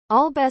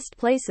All best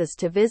places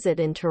to visit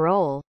in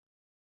Tyrol.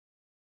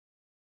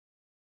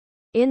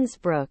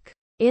 Innsbruck.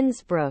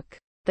 Innsbruck,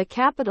 the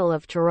capital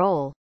of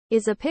Tyrol,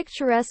 is a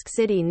picturesque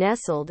city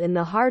nestled in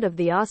the heart of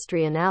the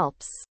Austrian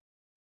Alps.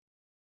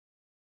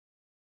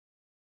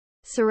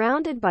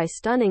 Surrounded by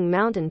stunning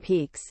mountain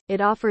peaks,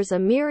 it offers a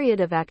myriad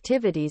of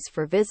activities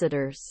for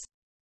visitors.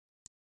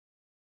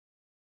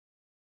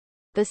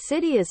 The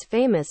city is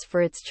famous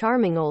for its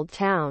charming old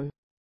town,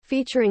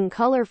 featuring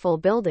colorful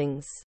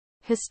buildings,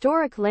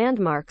 historic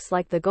landmarks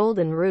like the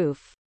Golden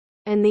Roof,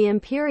 and the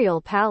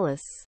Imperial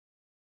Palace.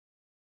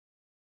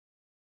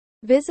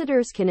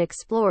 Visitors can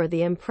explore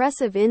the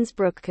impressive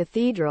Innsbruck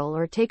Cathedral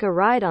or take a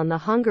ride on the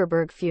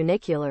Hungerberg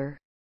funicular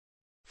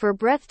for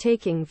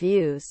breathtaking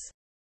views.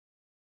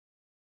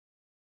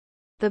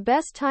 The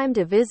best time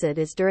to visit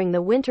is during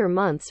the winter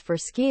months for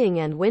skiing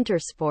and winter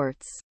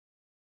sports,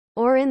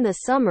 or in the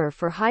summer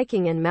for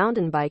hiking and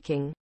mountain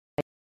biking.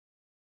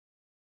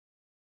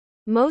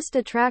 Most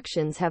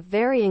attractions have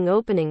varying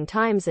opening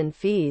times and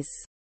fees,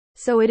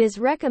 so it is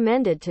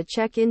recommended to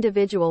check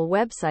individual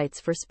websites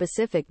for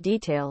specific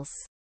details.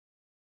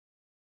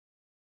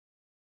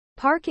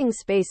 Parking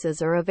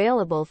spaces are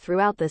available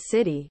throughout the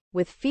city,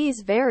 with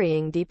fees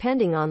varying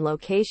depending on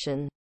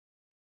location.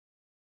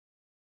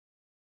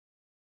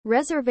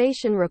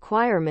 Reservation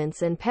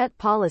requirements and pet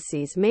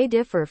policies may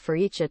differ for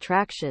each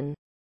attraction,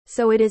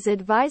 so it is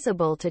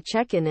advisable to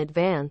check in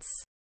advance.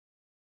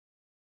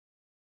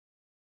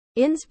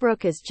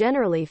 Innsbruck is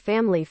generally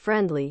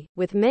family-friendly,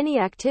 with many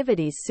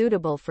activities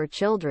suitable for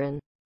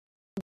children.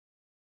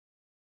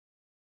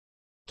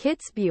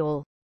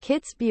 Kitzbühel.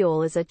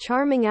 Kitzbühel is a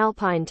charming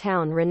alpine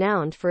town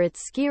renowned for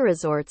its ski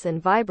resorts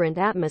and vibrant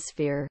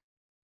atmosphere.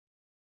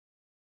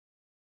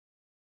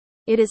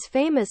 It is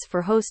famous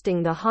for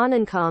hosting the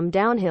Hahnenkamm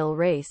downhill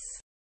race,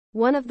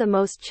 one of the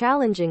most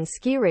challenging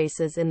ski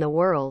races in the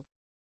world.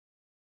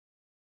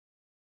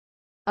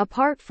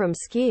 Apart from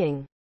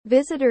skiing,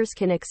 visitors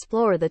can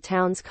explore the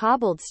town's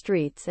cobbled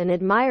streets and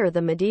admire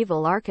the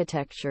medieval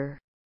architecture.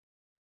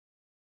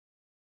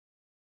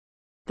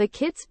 The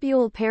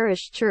Kitzbühel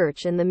Parish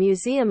Church and the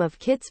Museum of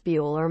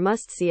Kitzbühel are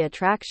must-see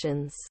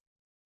attractions.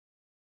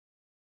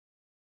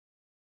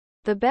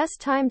 The best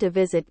time to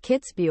visit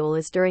Kitzbühel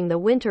is during the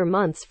winter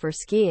months for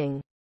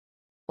skiing,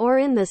 or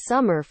in the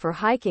summer for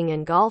hiking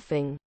and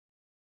golfing.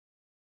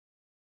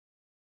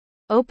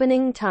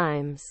 Opening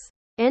times,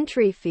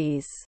 entry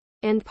fees,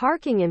 and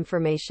parking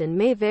information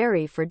may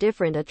vary for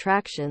different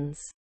attractions,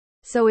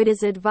 so it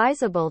is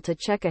advisable to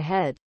check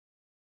ahead.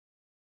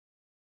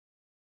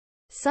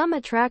 Some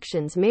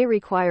attractions may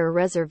require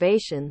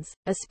reservations,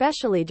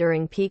 especially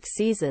during peak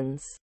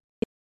seasons.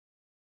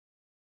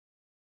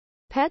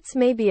 Pets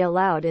may be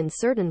allowed in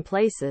certain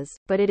places,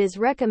 but it is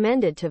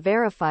recommended to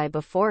verify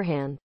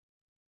beforehand.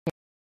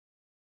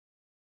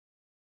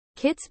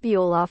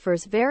 Kitzbühel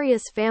offers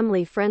various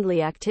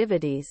family-friendly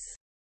activities,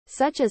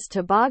 such as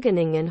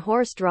tobogganing and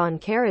horse-drawn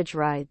carriage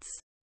rides.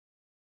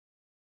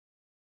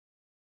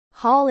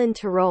 Hall in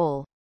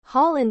Tyrol.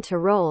 Hall in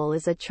Tyrol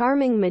is a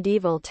charming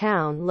medieval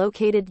town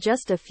located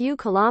just a few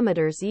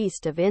kilometers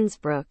east of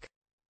Innsbruck.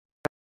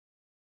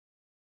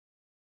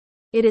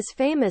 It is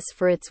famous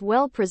for its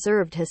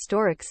well-preserved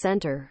historic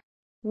center,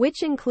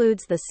 which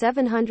includes the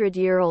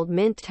 700-year-old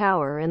Mint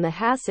Tower and the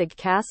Hassig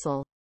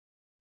Castle.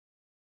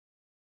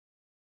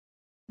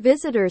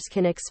 Visitors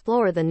can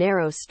explore the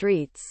narrow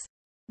streets,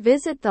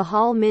 visit the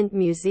Hall Mint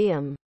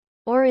Museum,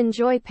 or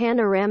enjoy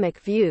panoramic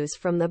views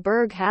from the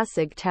Berg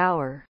Hassig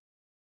Tower.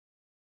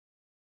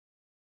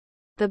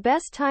 The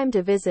best time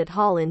to visit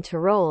Hall in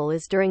Tyrol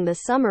is during the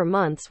summer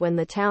months when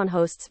the town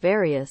hosts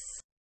various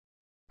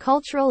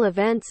cultural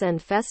events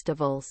and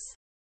festivals.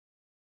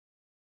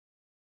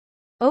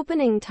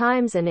 Opening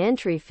times and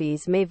entry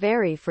fees may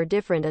vary for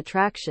different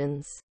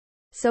attractions,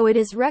 so it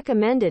is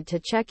recommended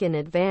to check in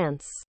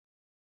advance.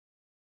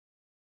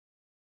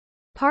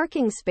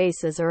 Parking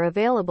spaces are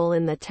available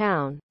in the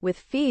town, with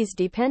fees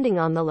depending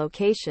on the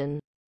location.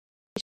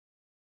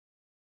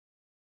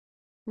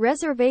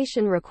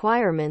 Reservation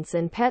requirements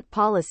and pet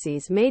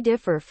policies may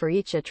differ for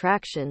each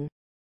attraction.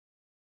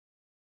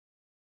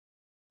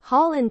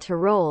 Hall in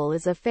Tyrol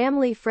is a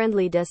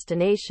family-friendly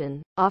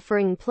destination,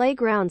 offering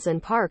playgrounds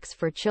and parks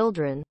for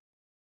children.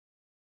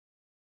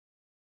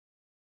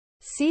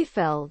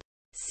 Seefeld.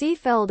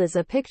 Seefeld is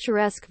a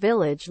picturesque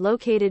village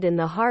located in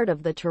the heart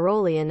of the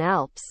Tyrolean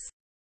Alps.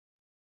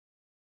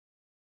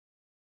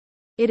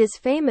 It is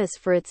famous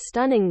for its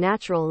stunning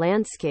natural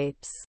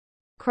landscapes,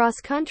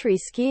 cross-country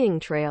skiing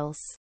trails,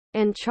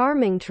 and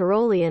charming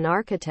Tyrolean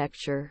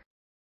architecture.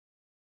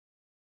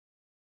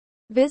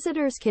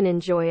 Visitors can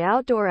enjoy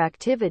outdoor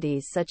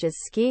activities such as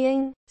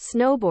skiing,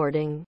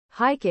 snowboarding,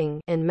 hiking,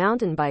 and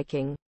mountain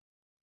biking.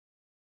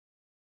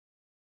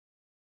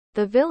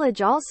 The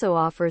village also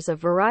offers a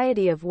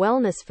variety of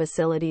wellness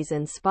facilities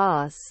and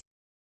spas.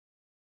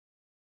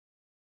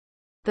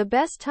 The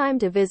best time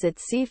to visit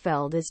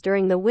Seefeld is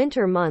during the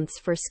winter months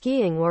for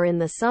skiing or in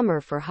the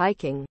summer for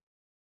hiking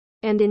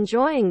and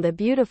enjoying the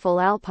beautiful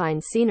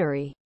alpine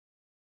scenery.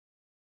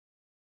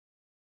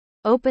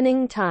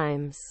 Opening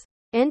times,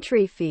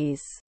 Entry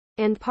fees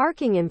and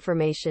parking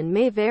information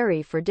may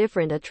vary for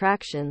different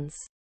attractions,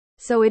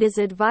 so it is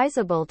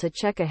advisable to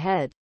check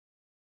ahead.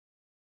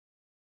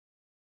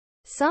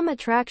 Some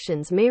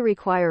attractions may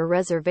require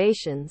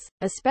reservations,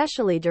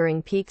 especially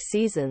during peak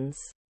seasons.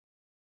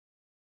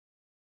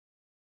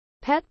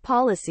 Pet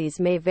policies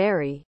may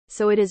vary,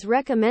 so it is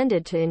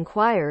recommended to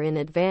inquire in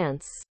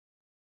advance.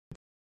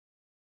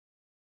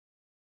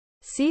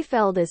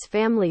 Seefeld is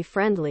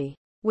family-friendly,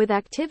 with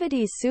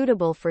activities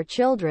suitable for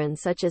children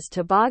such as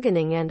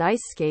tobogganing and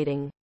ice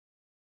skating.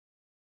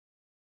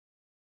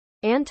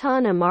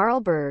 Anton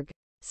Marlberg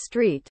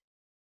Street.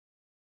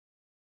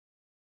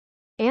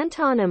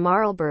 Anton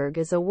Marlberg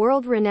is a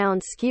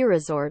world-renowned ski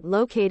resort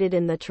located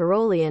in the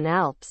Tyrolean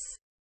Alps.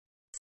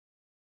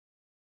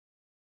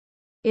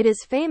 It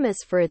is famous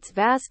for its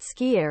vast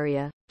ski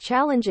area,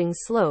 challenging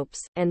slopes,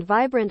 and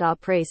vibrant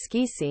après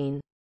ski scene.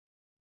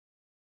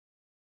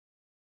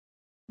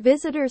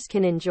 Visitors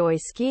can enjoy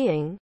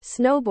skiing,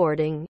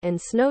 snowboarding, and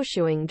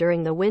snowshoeing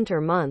during the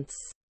winter months.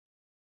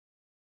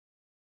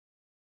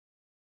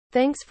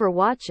 Thanks for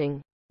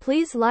watching.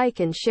 Please like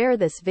and share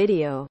this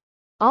video.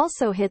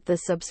 Also hit the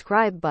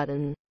subscribe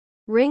button,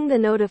 ring the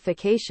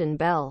notification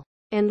bell,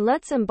 and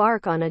let's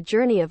embark on a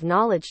journey of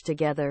knowledge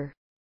together.